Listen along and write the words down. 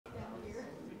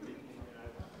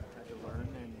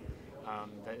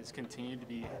that has continued to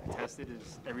be tested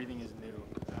is everything is new.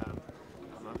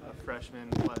 I'm a freshman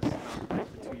plus I've played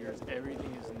for 2 years.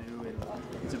 Everything is new and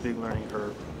it's a big learning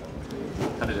curve.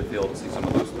 How did it feel to see some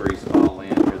of those threes fall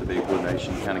in, hear the big Blue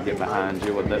Nation kind of get behind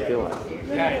you? What did that feel like?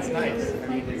 Yeah, it's nice.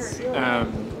 I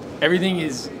mean, everything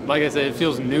is, like I said, it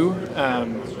feels new.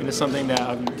 And it's something that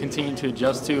I'm continuing to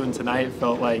adjust to. And tonight it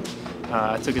felt like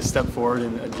I took a step forward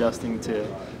in adjusting to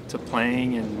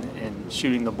playing and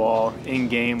shooting the ball in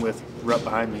game with Rupp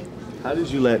behind me. How did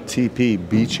you let TP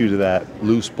beat you to that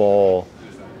loose ball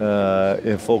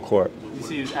in full court? You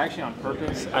see, it was actually on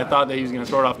purpose. I thought that he was going to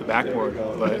throw it off the backboard,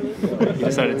 but he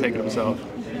decided to take it himself.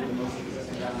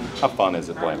 How fun is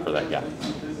it playing for that guy?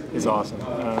 He's awesome.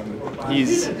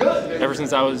 He's ever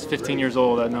since I was 15 years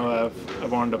old, I know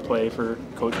I've wanted to play for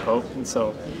Coach Pope, and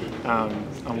so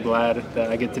I'm glad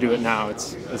that I get to do it now.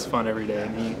 It's fun every day,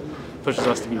 and he pushes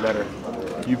us to be better.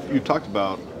 You've talked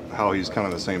about how he's kind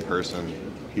of the same person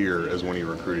here as when he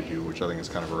recruited you, which I think is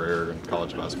kind of rare in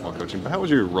college basketball coaching. But how has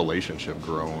your relationship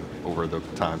grown over the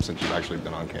time since you've actually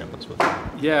been on campus with him?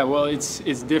 Yeah, well, it's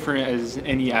different, as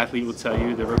any athlete will tell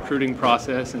you, the recruiting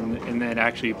process and then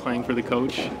actually playing for the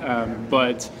coach.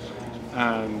 But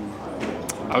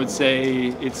I would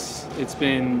say it's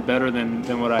been better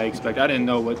than what I expected. I didn't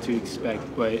know what to expect,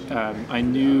 but I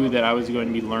knew that I was going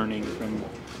to be learning from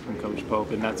Coach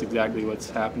Pope, and that's exactly what's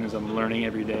happened. Is I'm learning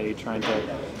every day, trying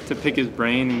to pick his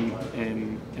brain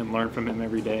and learn from him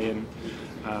every day, and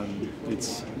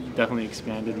it's definitely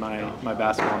expanded my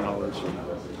basketball knowledge.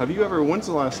 Have you ever? When's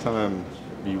the last time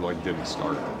you didn't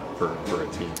start for a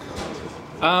team?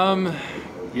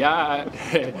 Yeah,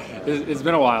 it's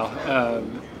been a while.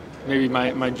 Maybe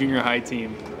my junior high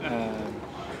team.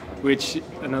 Which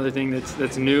another thing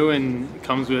that's new and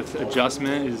comes with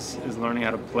adjustment is learning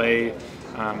how to play.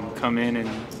 Come in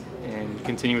and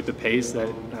continue with the pace that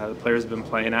the players have been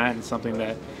playing at, and something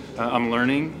that I'm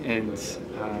learning, and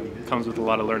comes with a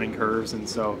lot of learning curves. And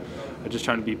so I'm just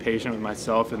trying to be patient with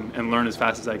myself and learn as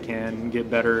fast as I can and get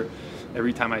better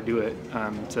every time I do it,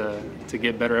 to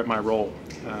get better at my role,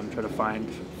 try to find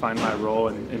my role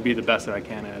and be the best that I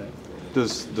can at it.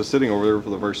 Does sitting over there for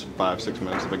the first 5-6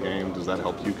 minutes of a game, does that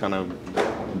help you kind of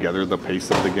gather the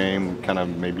pace of the game, kind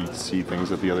of maybe see things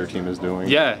that the other team is doing?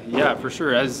 Yeah, for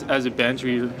sure. As a bench,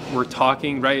 we're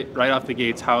talking right off the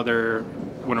gates how they're,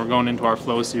 when we're going into our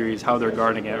flow series, how they're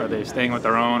guarding it. Are they staying with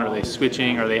their own? Are they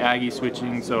switching? Are they Aggie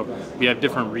switching? So we have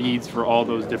different reads for all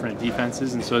those different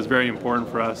defenses, and so it's very important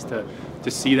for us to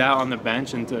see that on the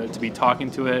bench and to be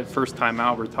talking to it. First time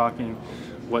out, we're talking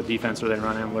what defense are they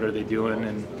running, what are they doing,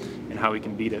 and how we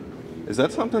can beat it. Is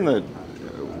that something that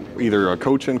either a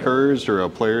coach encouraged or a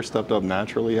player stepped up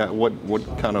naturally? How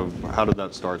did that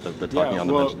start, the talking on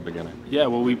the bench at the beginning? Yeah,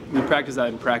 well, we practice that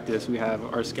in practice. We have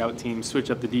our scout team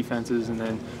switch up the defenses, and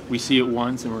then we see it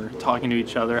once, and we're talking to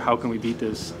each other, how can we beat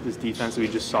this defense that we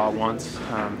just saw once?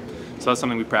 So that's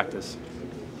something we practice.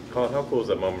 Collin, how cool was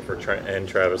that moment for Trent and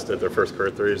Travis did their first career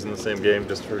threes in the same game,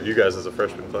 just for you guys as a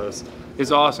freshman class?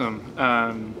 It's awesome.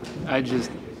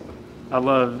 I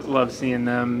love seeing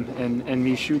them and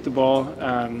me shoot the ball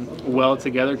well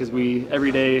together, because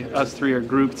every day us three are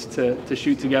grouped to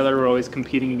shoot together. We're always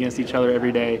competing against each other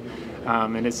every day,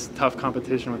 and it's tough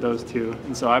competition with those two.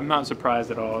 And so I'm not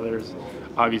surprised at all. There's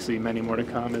obviously many more to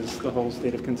come, as the whole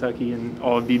state of Kentucky and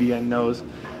all of BBN knows.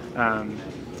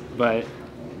 But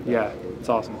yeah, it's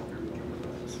awesome.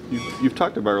 You've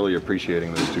talked about really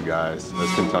appreciating those two guys as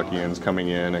Kentuckians coming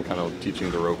in and kind of teaching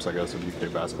the ropes, I guess, of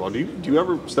UK basketball. Do you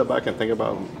ever step back and think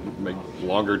about maybe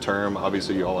longer term?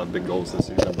 Obviously, you all have big goals this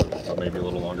season, but maybe a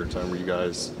little longer term. Were you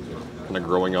guys kind of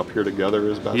growing up here together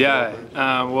as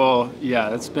basketball?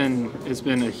 It's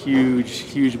been a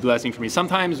huge blessing for me.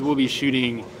 Sometimes we'll be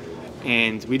shooting,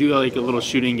 and we do like a little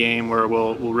shooting game where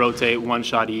we'll rotate one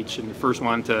shot each, and the first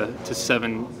one to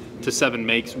seven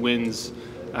makes wins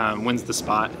the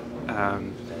spot.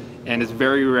 And it's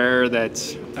very rare that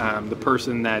the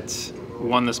person that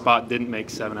won the spot didn't make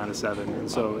 7 out of 7. And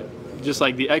so just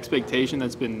like the expectation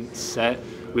that's been set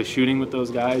with shooting with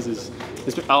those guys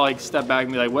I'll step back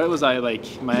and be like, what was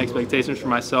my expectations for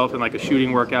myself and a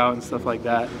shooting workout and stuff like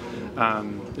that,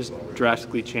 just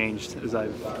drastically changed as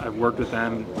I've worked with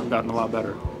them and gotten a lot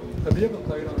better. Have you ever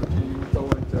played on a team going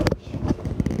to?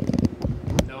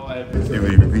 Can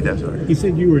we repeat that, sorry? He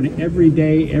said you were an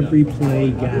everyday, every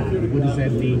play guy. What does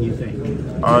that mean, you think?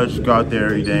 I just go out there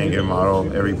every day and get my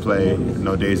all, every play,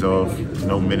 no days off,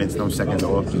 no minutes, no seconds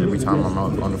off. Every time I'm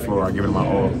out on the floor, I give it my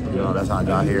all. That's how I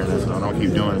got here, and that's what I'm going to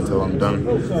keep doing until I'm done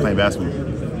playing basketball.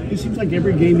 It seems like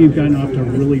every game you've gotten off to a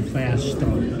really fast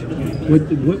start.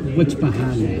 What's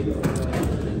behind that?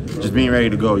 just being ready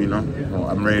to go, you know.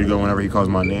 I'm ready to go whenever he calls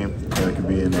my name. So it could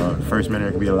be in the first minute,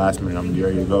 it could be the last minute. I'm gonna be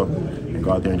ready to go and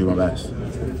go out there and do my best.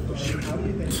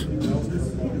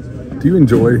 Do you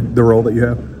enjoy the role that you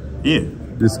have? Yeah.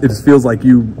 It just feels like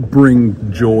you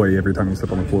bring joy every time you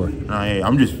step on the floor. Yeah,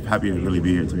 I'm just happy to really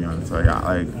be here, to be honest.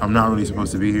 I'm not really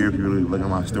supposed to be here if you really look at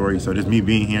my story. So just me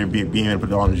being here and being able to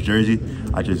put it on this jersey,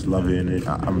 I just love it, and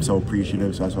I'm so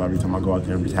appreciative. So that's why every time I go out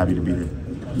there, I'm just happy to be here.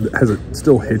 Has it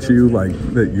still hit you like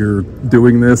that you're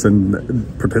doing this and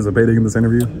participating in this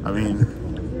interview? I mean,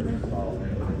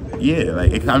 yeah,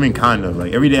 kind of.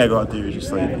 Like every day I go out there, it's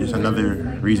just like just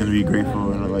another reason to be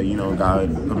grateful, and like, you know,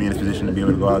 God put me in this position to be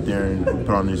able to go out there and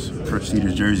put on this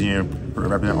prestigious jersey and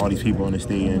represent all these people in the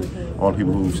state and all the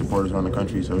people who support us around the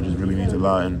country. So it just really means a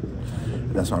lot, and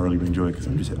that's why I really enjoy it, because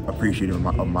I'm just appreciative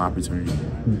of my opportunity.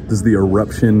 Does the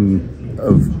eruption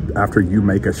of after you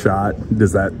make a shot,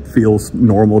 does that feel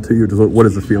normal to you? What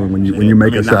is the feeling when you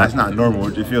make a shot? It's not normal.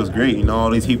 It feels great. You know, all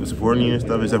these people supporting you and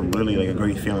stuff. It's really like a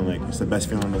great feeling. Like it's the best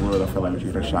feeling in the world. I feel like when you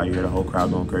hit a shot, you hear the whole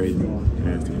crowd going crazy.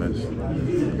 Yeah, it's the best.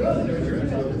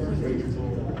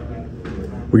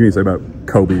 What can you say about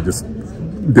Kobe just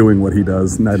doing what he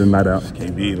does night in, night out?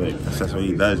 KB, like that's what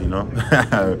he does, you know.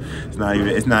 It's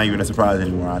not even a surprise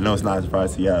anymore. I know it's not a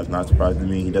surprise to you. It's not a surprise to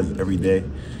me. He does it every day,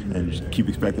 and just keep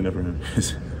expecting it from him.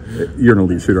 You're an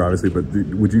elite shooter, obviously, but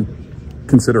would you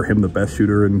consider him the best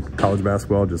shooter in college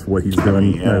basketball? Just what he's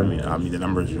doing? I mean, the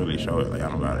numbers really show it. Like I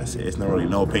don't know how to say. It's not really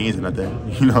no opinions or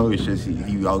nothing. You know, it's just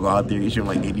he all go out there. He's shooting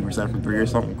like 80% from three or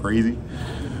something crazy.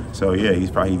 So yeah,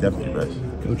 he's definitely the best.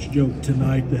 Coach joked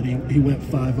tonight that he went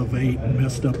 5 of 8 and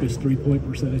messed up his 3-point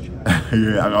percentage.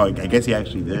 Yeah, I guess he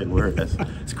actually did.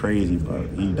 It's crazy, but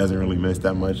he doesn't really miss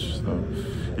that much. So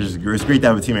it's great to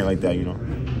have a teammate like that, you know.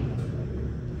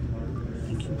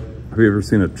 Have you ever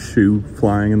seen a shoe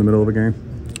flying in the middle of a game?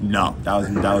 No, that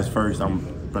was first. I'm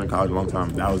been in college a long time.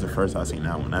 That was the first I seen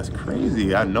that one. That's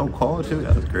crazy. I had no call too.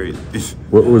 That was crazy.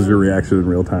 What was your reaction in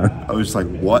real time? I was just like,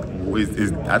 what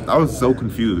is that? I was so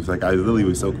confused. Like I literally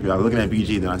was so confused. I was looking at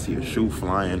BG, then I see a shoe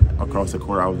flying across the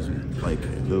court. I was like,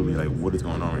 literally like, what is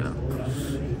going on right now?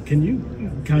 Can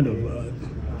you kind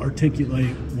of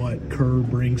articulate what Kerr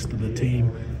brings to the team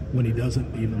when he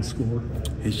doesn't even score?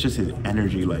 It's just his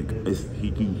energy. Like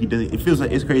he doesn't. It feels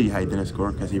like it's crazy how he didn't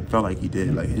score, because he felt like he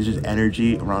did. Like it's just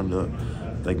energy around the.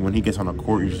 Like when he gets on the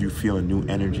court, you feel a new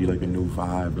energy, like a new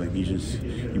vibe. Like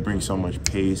he brings so much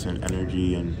pace and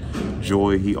energy and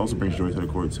joy. He also brings joy to the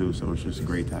court too. So it's just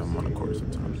great to have him on the court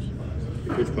sometimes.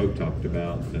 Coach Pope talked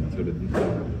about, and so did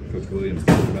Coach Williams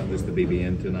talked about this, the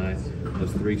BBN tonight.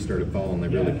 Those threes started falling. They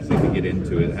really seemed to get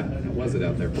into it. How was it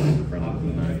out there playing in front of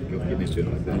them tonight? Getting into it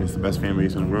like that. It's the best fan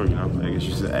base in the world, you know. Like it's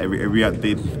just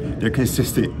they're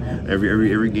consistent.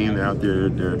 Every game they're out there,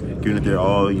 they're giving it their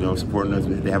all, you know, supporting us.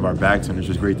 They have our backs, and it's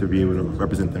just great to be able to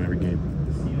represent them every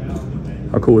game.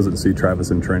 How cool is it to see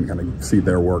Travis and Trent kind of see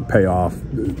their work pay off?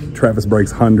 Travis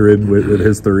breaks 100 with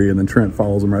his 3, and then Trent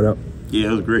follows him right up. Yeah,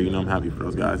 it was great. You know, I'm happy for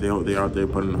those guys. They're out there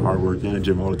putting in the hard work. They're in the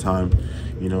gym all the time.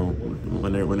 You know,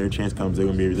 when their chance comes, they're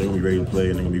gonna be ready to play,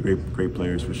 and they're gonna be great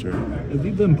players for sure. Have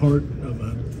you been part of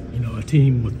a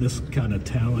team with this kind of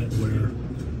talent where,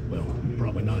 well,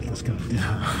 probably not this kind of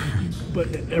talent, but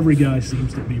every guy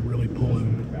seems to be really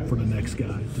pulling for the next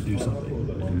guy to do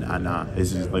something? Nah.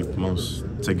 This is like the most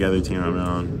together team I've been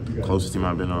on, closest team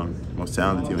I've been on, most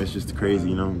talented team. It's just crazy,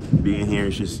 you know. Being here,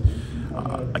 it's just.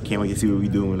 I can't wait to see what we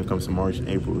do when it comes to March and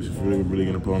April. It's really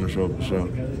going to put on the show for sure.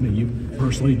 You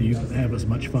personally, do you have as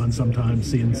much fun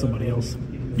sometimes seeing somebody else?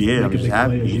 Yeah, I'm just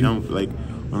happy. You know, like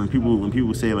when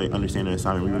people say like understand the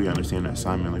assignment, we really understand that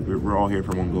assignment. Like we're all here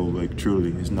for one goal. Like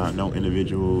truly, it's not no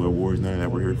individual awards, none of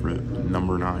that. We're here for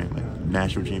number 9, like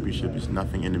national championship. It's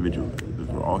nothing individual.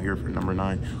 We're all here for number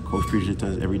 9. Coach preaches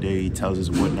to us every day. He tells us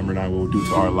what number 9 will do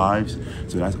to our lives.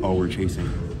 So that's all we're chasing,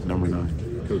 number 9.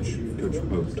 Coach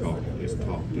Pope talked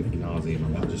ad nauseum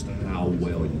about just how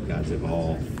well you guys have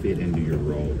all fit into your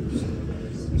roles.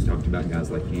 He's talked about guys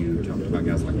like you, talked about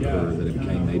guys like Kerr that have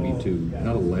came maybe to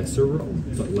not a lesser role,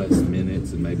 but less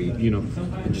minutes, and maybe, you know,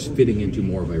 just fitting into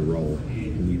more of a role.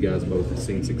 And you guys both have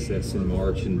seen success in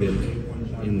March and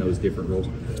been in those different roles.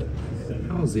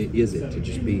 How is it to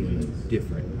just be in a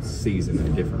different season, a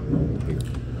different role here?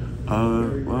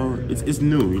 Well, it's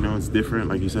new, you know, it's different.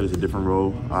 Like you said, it's a different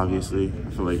role, obviously. I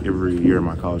feel like every year in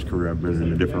my college career I've been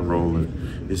in a different role,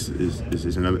 and it's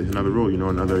another role, you know,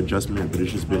 another adjustment, but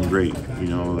it's just been great, you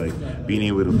know, like being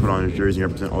able to put on this jersey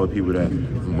and represent all the people that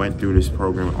went through this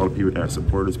program, all the people that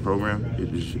support this program.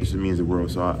 It just means the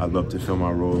world. So I love to fill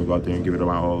my role and go out there and give it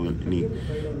my all in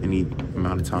any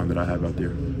amount of time that I have out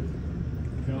there.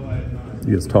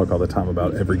 You guys talk all the time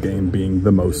about every game being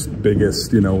the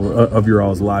biggest, of your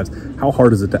all's lives. How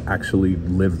hard is it to actually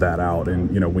live that out?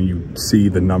 And, when you see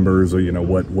the numbers or,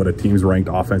 what a team's ranked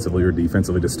offensively or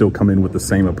defensively, to still come in with the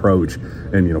same approach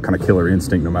and, kind of killer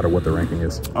instinct no matter what the ranking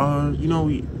is?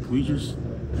 We just,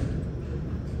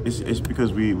 it's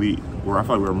because I feel like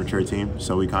we're a mature team,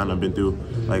 so we kind of been through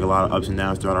like a lot of ups and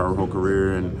downs throughout our whole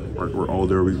career, and we're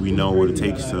older. We know what it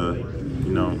takes to,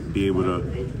 be able to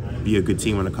be a good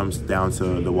team when it comes down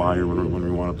to the wire when we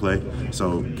want to play.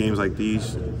 So games like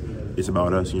these, it's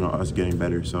about us, us getting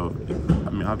better. So,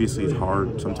 obviously it's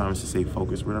hard sometimes to stay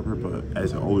focused, whatever, but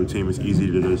as an older team, it's easy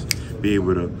to just be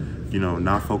able to,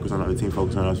 not focus on the other team,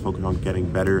 focus on us, focus on getting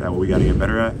better at what we got to get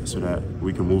better at, so that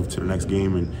we can move to the next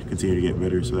game and continue to get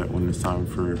better, so that when it's time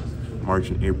for March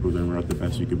and April, then we're at the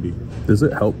best we could be. Does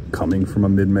it help coming from a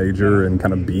mid-major and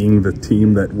kind of being the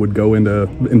team that would go into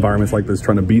environments like this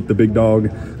trying to beat the big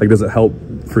dog? Like, does it help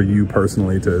for you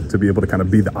personally to be able to kind of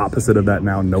be the opposite of that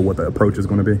now and know what the approach is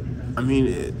going to be?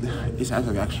 It's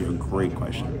actually a great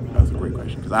question. That was a great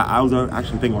question, because I was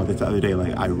actually thinking about this the other day.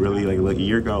 Like, I really, like a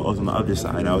year ago, I was on the other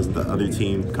side. I was the other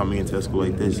team coming into a school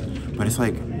like this. But it's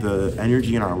like the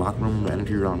energy in our locker room, the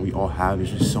energy around we all have is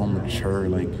just so mature.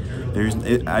 Like,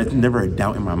 I never a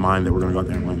doubt in my mind that we're going to go out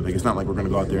there and win. Like, it's not like we're going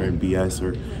to go out there and BS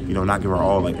or, not give our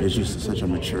all. Like, it's just such a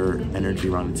mature energy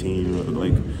around the team.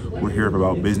 Like, we're here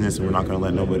about business, and we're not going to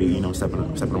let nobody,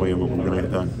 stepping away from what we're going to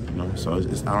get done. So I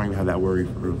don't even have that worry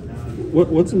for real.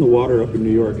 What's in the water up in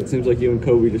New York? It seems like you and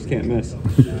Kobe just can't miss.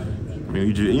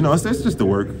 It's just the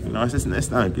work.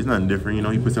 It's nothing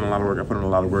different. He puts in a lot of work. I put in a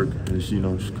lot of work, and it's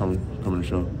just coming to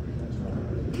show.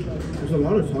 There's a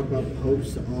lot of talk about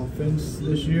Pope's offense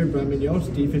this year, but y'all's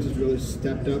defense has really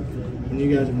stepped up when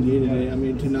you guys have needed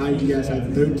it. Tonight you guys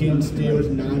have 13 steals,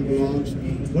 9 blocks.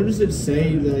 What does it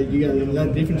say that you guys?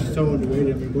 That defense is so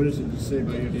underrated. What does it say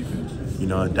about your defense?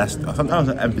 That's sometimes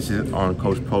an emphasis on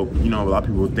Coach Pope. A lot of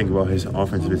people think about his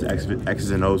offense, his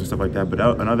X's and O's and stuff like that. But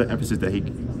another emphasis that he,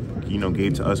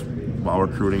 gave to us while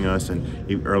recruiting us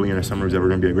and early in the summer is that we're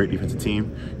going to be a great defensive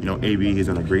team. AB has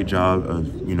done a great job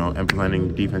of,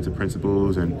 implementing defensive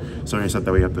principles and certain stuff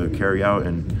that we have to carry out.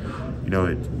 And,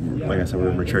 like I said, we're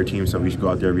a mature team, so we should go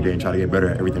out there every day and try to get better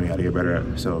at everything we got to get better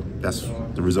at. So that's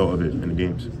the result of it in the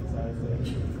games.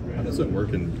 How does it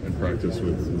work in practice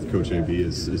with Coach AB?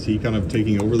 Is he kind of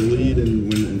taking over the lead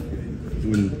and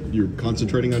when you're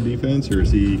concentrating on defense, or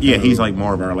is he? Yeah, he's like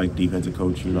more of our defensive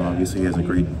coach. Obviously he has a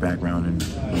great background in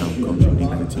coaching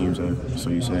defensive teams, so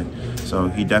you say. So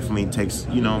he definitely takes a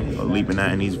leap in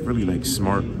that, and he's really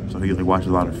smart. So he watches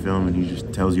a lot of film, and he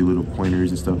just tells you little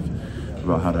pointers and stuff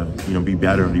about how to be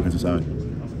better on the defensive side.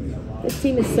 This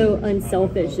team is so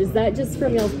unselfish. Is that just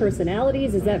from y'all's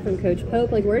personalities? Is that from Coach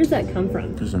Pope? Where does that come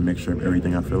from? Just a mixture of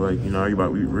everything, I feel like.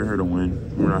 We're here to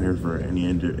win. We're not here for any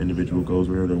individual goals.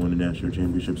 We're here to win the national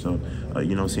championship. So,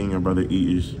 seeing your brother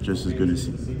eat is just as good as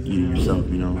eating yourself.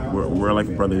 We're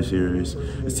like brothers here.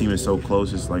 This team is so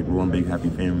close. It's like we're one big happy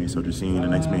family. So just seeing the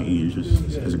next man eat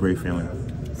is a great feeling.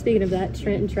 Speaking of that,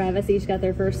 Trent and Travis each got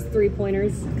their first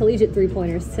collegiate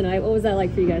three-pointers tonight. What was that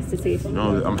like for you guys to see?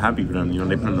 I'm happy for them.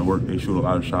 They put in the work. They shoot a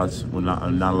lot of shots when not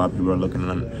a lot of people are looking at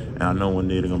them. And I know one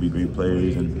day they're going to be great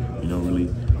players and,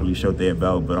 really show what they're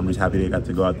about. But I'm just happy they got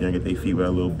to go out there and get their feet wet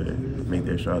a little bit, make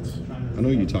their shots. I know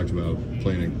you talked about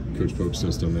playing in Coach Pope's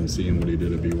system and seeing what he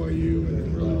did at BYU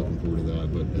and really looking forward to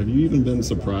that. But have you even been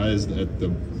surprised at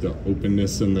the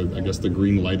openness and the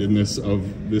green-lightedness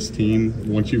of this team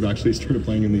once you've actually started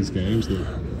playing in these games?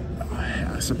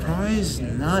 Surprised?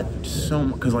 Not so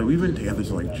much, because we've been together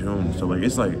since June, so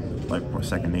it's like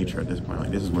second nature at this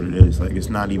point. This is what it is. It's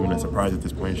not even a surprise at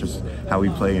this point. It's just how we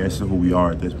play and it's who we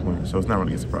are at this point. So it's not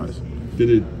really a surprise. Did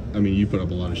it? You put up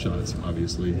a lot of shots,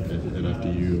 obviously, at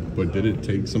FDU, but did it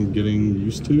take some getting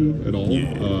used to at all?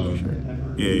 Yeah, sure.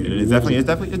 Yeah, it's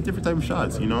definitely a different type of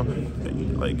shots.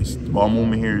 The ball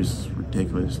movement here is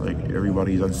ridiculous.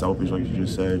 Everybody's unselfish, like you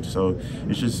just said. So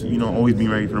it's just always being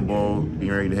ready for the ball,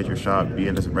 being ready to hit your shot, being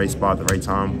in the right spot at the right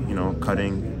time.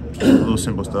 Cutting, just a little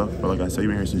simple stuff. But like I said, you've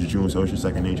been here since June, so it's just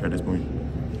second nature at this point.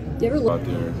 You ever look out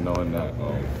there knowing that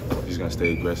he's going to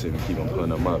stay aggressive and keep on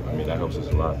pulling them up? That helps us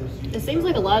a lot. It seems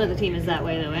like a lot of the team is that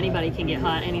way, though. Anybody can get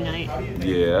hot any night.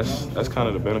 Yeah, that's kind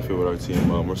of the benefit with our team.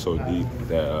 We're so deep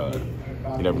that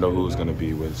you never know who's going to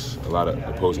be. A lot of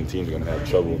opposing teams are going to have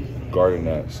trouble guarding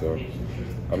that. So,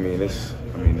 having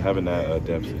that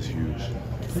depth is huge.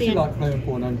 What's it like playing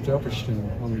for an unselfish team?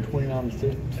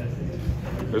 29-6.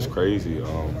 It's crazy.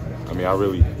 I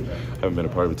really haven't been a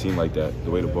part of a team like that.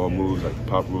 The way the ball moves, the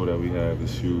pop rule that we have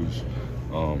is huge.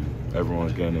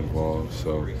 Everyone's getting involved.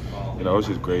 So, you know, it's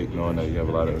just great knowing that you have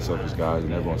a lot of unselfish guys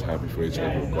and everyone's happy for each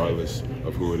other regardless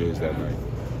of who it is that night.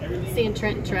 Seeing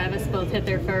Trent and Travis both hit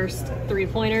their first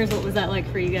 3-pointers, what was that like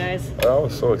for you guys? I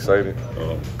was so excited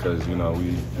because, you know,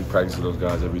 we practice with those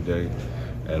guys every day,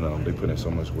 and they put in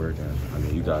so much work. And, I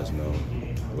mean, you guys know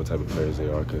what type of players they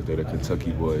are because they're the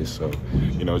Kentucky boys. So,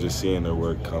 you know, just seeing their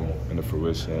work come into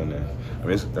fruition, and, I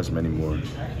mean, that's many more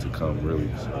to come, really.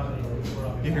 So.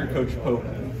 You hear Coach Pope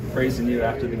praising you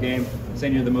after the game,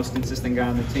 saying you're the most consistent guy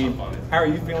on the team. How are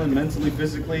you feeling mentally,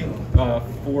 physically, 4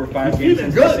 or 5 games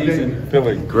into the season?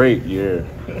 Feeling great, yeah,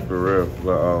 for real.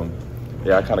 But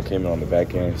yeah, I kind of came in on the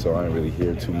back end, so I didn't really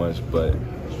hear too much. But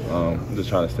I'm just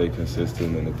trying to stay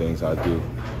consistent in the things I do,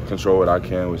 control what I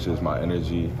can, which is my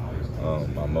energy,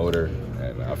 my motor,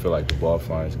 and I feel like the ball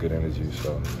finds good energy.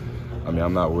 So, I mean,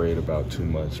 I'm not worried about too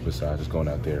much besides just going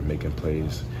out there and making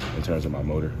plays in terms of my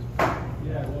motor.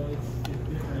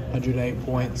 108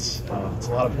 points. It's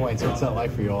a lot of points. What's that like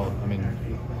for you all? I mean,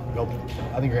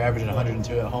 I think you're averaging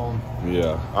 102 at home.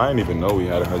 Yeah, I didn't even know we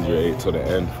had 108 till the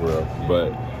end for real.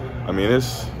 But I mean,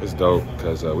 it's dope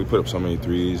because we put up so many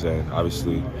threes, and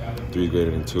obviously 3 is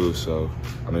greater than 2. So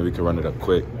I mean, we can run it up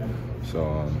quick.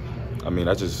 So I mean,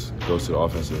 that just goes to the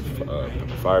offensive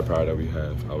firepower that we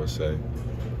have, I would say.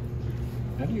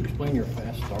 How do you explain your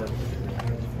fast start?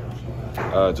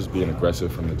 Just being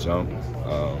aggressive from the jump.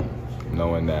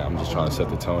 Knowing that I'm just trying to set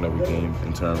the tone every game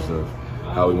in terms of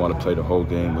how we want to play the whole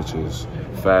game, which is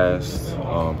fast,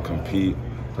 compete,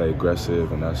 play aggressive,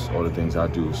 and that's all the things I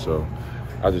do. So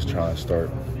I just try to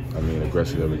start,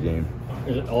 aggressive every game.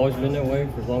 Has it always been that way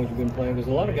for as long as you've been playing? Because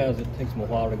a lot of guys, it takes them a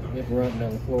while to get running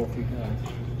down the floor a few times.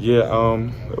 Yeah,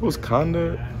 it was kind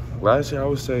of, last year I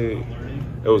would say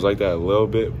it was like that a little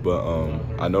bit, but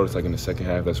I noticed like in the second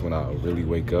half, that's when I really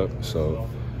wake up. So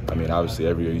I mean, obviously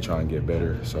every year you try and get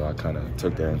better, so I kind of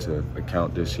took that into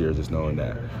account this year, just knowing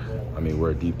that, I mean, we're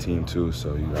a deep team too,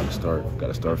 so you got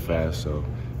to start fast so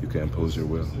you can impose your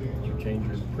will. Did you change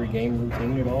your pre-game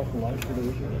routine at all from last year to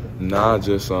this year? Nah,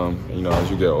 just you know, as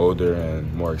you get older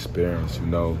and more experienced, you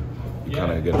know, you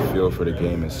kind of get a feel for the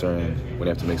game and when you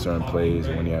have to make certain plays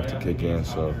and when you have to kick in,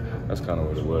 so that's kind of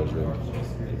what it was, really.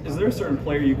 Is there a certain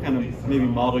player you kind of maybe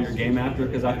model your game after?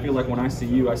 Because I feel like when I see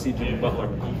you, I see Jimmy Butler.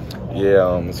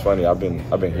 Yeah, it's funny. I've been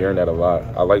hearing that a lot.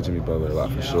 I like Jimmy Butler a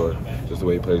lot for sure, just the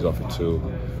way he plays off it too,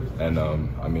 and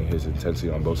I mean his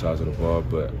intensity on both sides of the ball.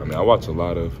 But I mean I watch a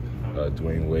lot of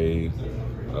Dwayne Wade,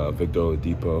 Victor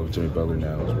Oladipo, Jimmy Butler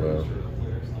now as well.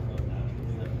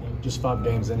 Just 5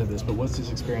 games into this, but what's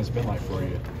this experience been like for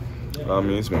you? I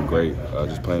mean, it's been great,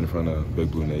 just playing in front of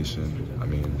Big Blue Nation. I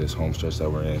mean, this home stretch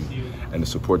that we're in, and the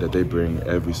support that they bring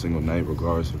every single night,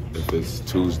 regardless if it's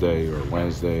Tuesday or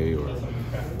Wednesday, or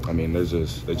I mean, they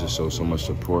just show so much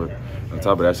support. On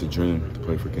top of that, it's a dream to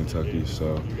play for Kentucky.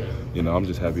 So, you know, I'm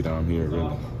just happy that I'm here,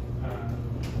 really.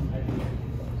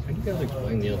 How do you guys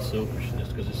explain the unselfishness?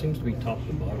 Because it seems to be top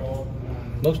to bottom.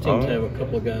 Most teams have a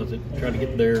couple of guys that try to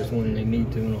get theirs when they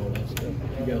need to and all that stuff.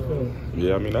 You guys know?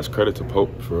 Yeah, I mean that's credit to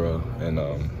Pope for and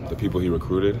the people he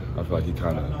recruited. I feel like he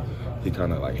kind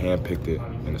of like handpicked it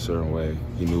in a certain way.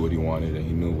 He knew what he wanted and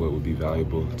he knew what would be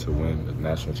valuable to win a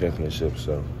national championship.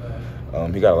 So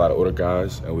he got a lot of older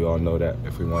guys, and we all know that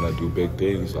if we want to do big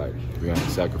things, like we're gonna have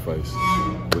to sacrifice,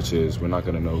 which is we're not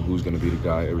gonna know who's gonna be the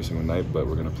guy every single night, but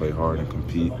we're gonna play hard and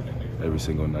compete every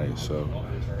single night. So.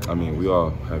 I mean, we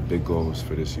all have big goals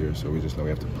for this year, so we just know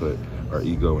we have to put our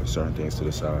ego and certain things to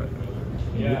the side.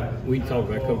 Yeah, we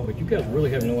talked about coach, but you guys really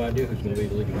have no idea who's going to be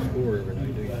the leading scorer every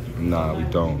night, do you? Nah, we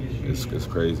don't. It's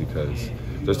crazy because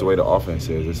just the way the offense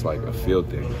is, it's like a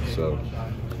field thing. So,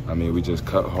 I mean, we just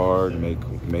cut hard, make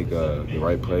the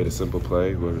right play, the simple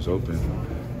play. Whoever's open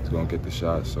is going to get the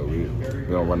shot. So we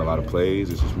don't run a lot of plays.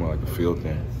 It's just more like a field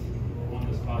thing.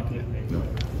 Yeah.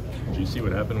 Did you see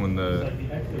what happened when the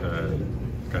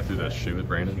guy threw that shoe at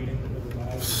Brandon?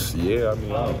 Yeah, I mean,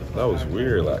 that was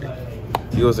weird. Like,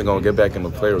 he wasn't going to get back in the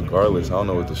play regardless. I don't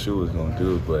know what the shoe was going to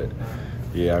do, but,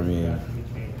 yeah, I mean,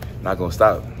 you're not going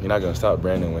to stop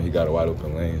Brandon when he got a wide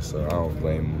open lane, so I don't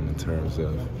blame him in terms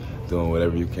of doing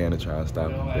whatever you can to try and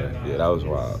stop him. But, yeah, that was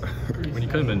wild. When you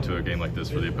come into a game like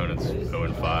this where the opponent's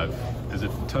 0-5, is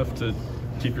it tough to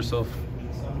keep yourself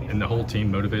and the whole team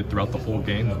motivated throughout the whole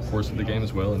game, the course of the game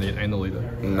as well, and the lead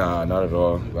up? Nah, not at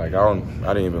all. Like I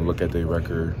didn't even look at their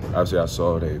record. Obviously, I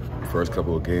saw their first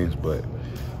couple of games, but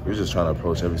we were just trying to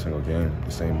approach every single game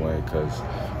the same way. Because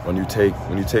when you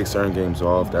take certain games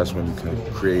off, that's when you can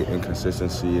create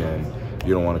inconsistency, and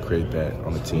you don't want to create that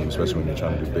on the team, especially when you're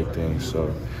trying to do big things.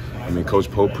 So, I mean,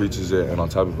 Coach Pope preaches it, and on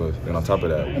top of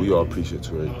that, we all preach it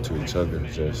to each other.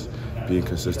 Just being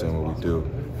consistent in what we do,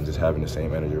 and just having the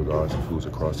same energy regardless of who's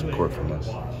across the court from us.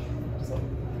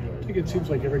 I think it seems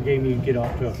like every game you get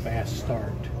off to a fast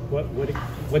start.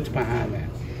 What's behind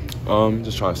that?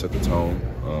 Just trying to set the tone.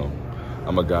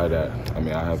 I'm a guy that,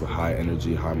 I have a high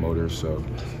energy, high motor, so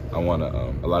I want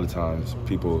to, a lot of times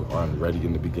people aren't ready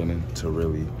in the beginning to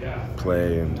really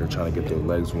play, and they're trying to get their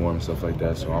legs warm and stuff like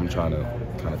that, so I'm trying to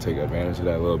kind of take advantage of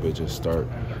that a little bit, just start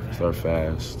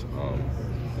fast.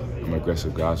 I'm an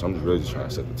aggressive guy, so I'm really just trying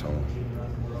to set the tone.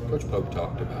 Coach Pope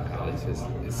talked about how he says,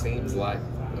 it seems like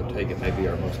Otega may be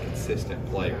our most consistent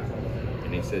player.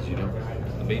 And he says,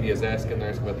 the media's asking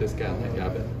about this guy and that guy,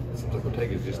 but it seems like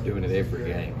Otega's just doing it every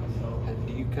game.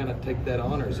 Do you kind of take that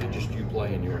on, or is it just you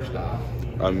playing your style?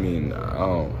 I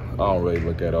don't really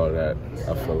look at all that.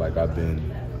 I feel like I've been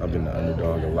the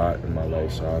underdog a lot in my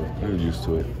life, so I'm used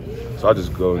to it. So I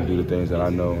just go and do the things that I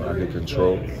know I can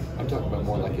control. I'm talking about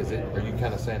more like, are you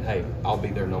kind of saying, hey, I'll be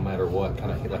there no matter what?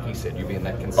 Kind of like he said, you being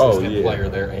that consistent player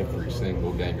there every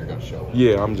single game you're going to show up.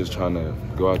 Yeah, I'm just trying to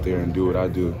go out there and do what I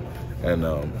do. And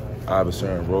I have a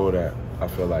certain role that I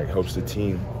feel like helps the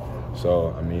team.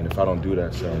 So, if I don't do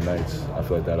that certain nights, I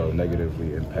feel like that'll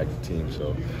negatively impact the team.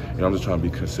 So, I'm just trying to be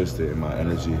consistent in my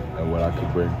energy and what I could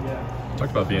bring. Talk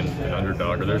about being an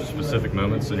underdog. Are there specific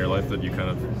moments in your life that you kind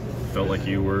of felt like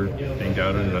you were being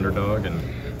doubted an underdog? And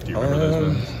do you remember those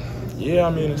moments?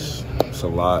 Yeah, it's a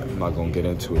lot. I'm not going to get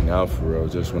into it now for real.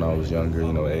 Just when I was younger,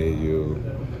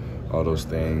 AAU, all those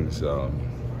things.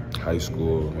 High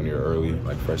school, when you're early,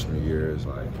 like freshman year, is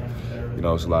like,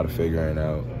 it's a lot of figuring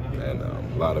out. And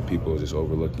a lot of people just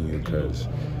overlooking you because,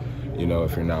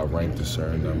 if you're not ranked a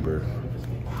certain number,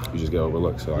 you just get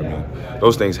overlooked. So,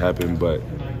 those things happen, but,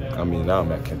 now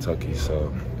I'm at Kentucky,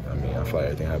 so, I feel like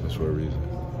everything happens for a reason.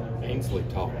 Ansley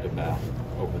talked about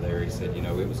over there, he said,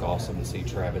 it was awesome to see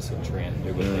Travis and Trent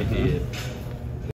do what they did.